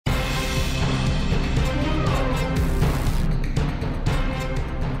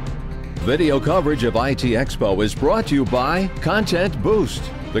Video coverage of IT Expo is brought to you by Content Boost,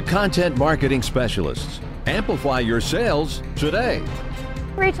 the content marketing specialists. Amplify your sales today.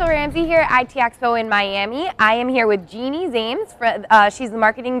 Rachel Ramsey here at IT Expo in Miami. I am here with Jeannie Zames. She's the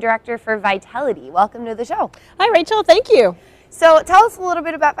marketing director for Vitality. Welcome to the show. Hi, Rachel. Thank you. So tell us a little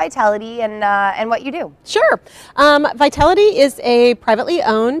bit about Vitality and what you do. Sure. Vitality is a privately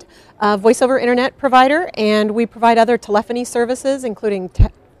owned voice over internet provider, and we provide other telephony services, including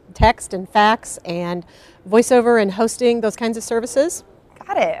text and fax and voice over and hosting, those kinds of services.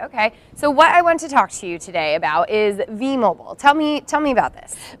 Got it. Okay. So what I want to talk to you today about is V-Mobile. Tell me about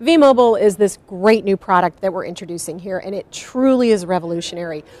this. V-Mobile is this great new product that we're introducing here, and it truly is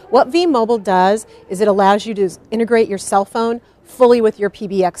revolutionary. What V-Mobile does is it allows you to integrate your cell phone fully with your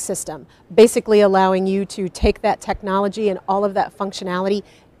PBX system, basically allowing you to take that technology and all of that functionality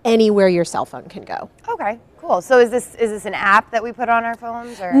anywhere your cell phone can go. Okay. Cool. So is this an app that we put on our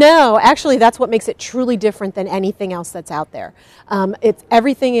phones? Or? No, actually that's what makes it truly different than anything else that's out there.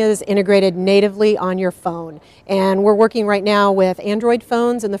 Everything is integrated natively on your phone, and we're working right now with Android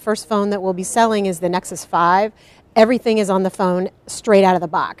phones, and the first phone that we'll be selling is the Nexus 5. Everything is on the phone straight out of the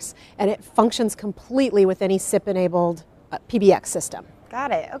box, and it functions completely with any SIP-enabled PBX system.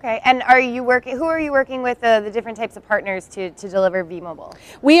 Got it. Okay. And who are you working with the different types of partners to deliver V-Mobile?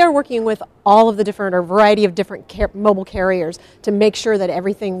 We are working with all of the different, or variety of different mobile carriers to make sure that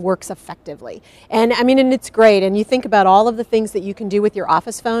everything works effectively. And I mean, and it's great. And you think about all of the things that you can do with your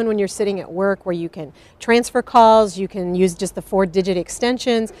office phone when you're sitting at work, where you can transfer calls, you can use just the 4-digit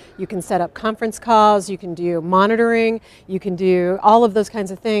extensions, you can set up conference calls, you can do monitoring, you can do all of those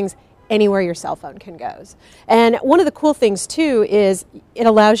kinds of things anywhere your cell phone can go. And one of the cool things too is it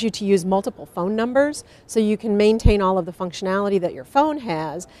allows you to use multiple phone numbers, so you can maintain all of the functionality that your phone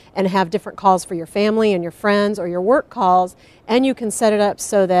has and have different calls for your family and your friends or your work calls, and you can set it up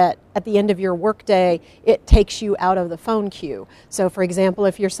so that at the end of your workday it takes you out of the phone queue. So for example,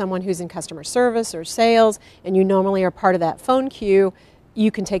 if you're someone who's in customer service or sales and you normally are part of that phone queue, you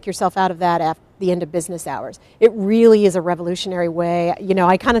can take yourself out of that after the end of business hours. It really is a revolutionary way. You know,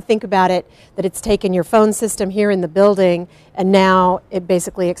 I kind of think about it that it's taken your phone system here in the building and now it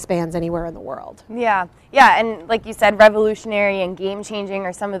basically expands anywhere in the world. Yeah, yeah, and like you said, revolutionary and game-changing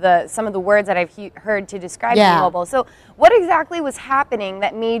are some of the words that I've heard to describe V-Mobile. So what exactly was happening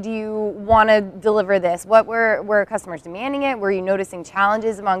that made you want to deliver this? What were customers demanding it? Were you noticing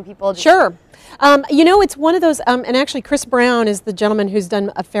challenges among people? Sure. You know, it's one of those, and actually Chris Brown is the gentleman who's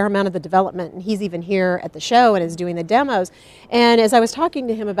done a fair amount of the development, and he's even here at the show and is doing the demos. And as I was talking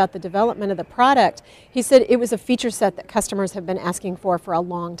to him about the development of the product, he said it was a feature set that customers have been asking for a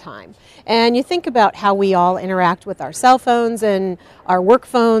long time. And you think about how we all interact with our cell phones and our work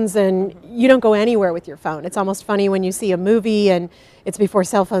phones, and you don't go anywhere with your phone. It's almost funny when you see a movie and it's before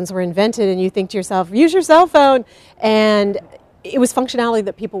cell phones were invented and you think to yourself, use your cell phone. And it was functionality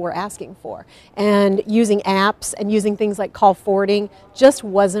that people were asking for. And using apps and using things like call forwarding just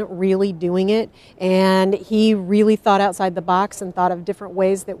wasn't really doing it. And he really thought outside the box and thought of different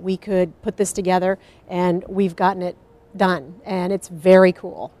ways that we could put this together, and we've gotten it done. And it's very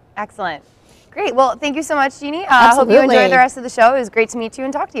cool. Excellent. Great. Well, thank you so much, Jeannie. I hope you enjoy the rest of the show. It was great to meet you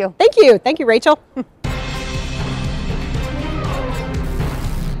and talk to you. Thank you. Thank you, Rachel.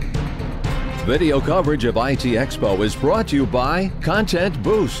 Video coverage of IT Expo is brought to you by Content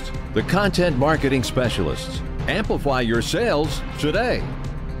Boost, the content marketing specialists. Amplify your sales today.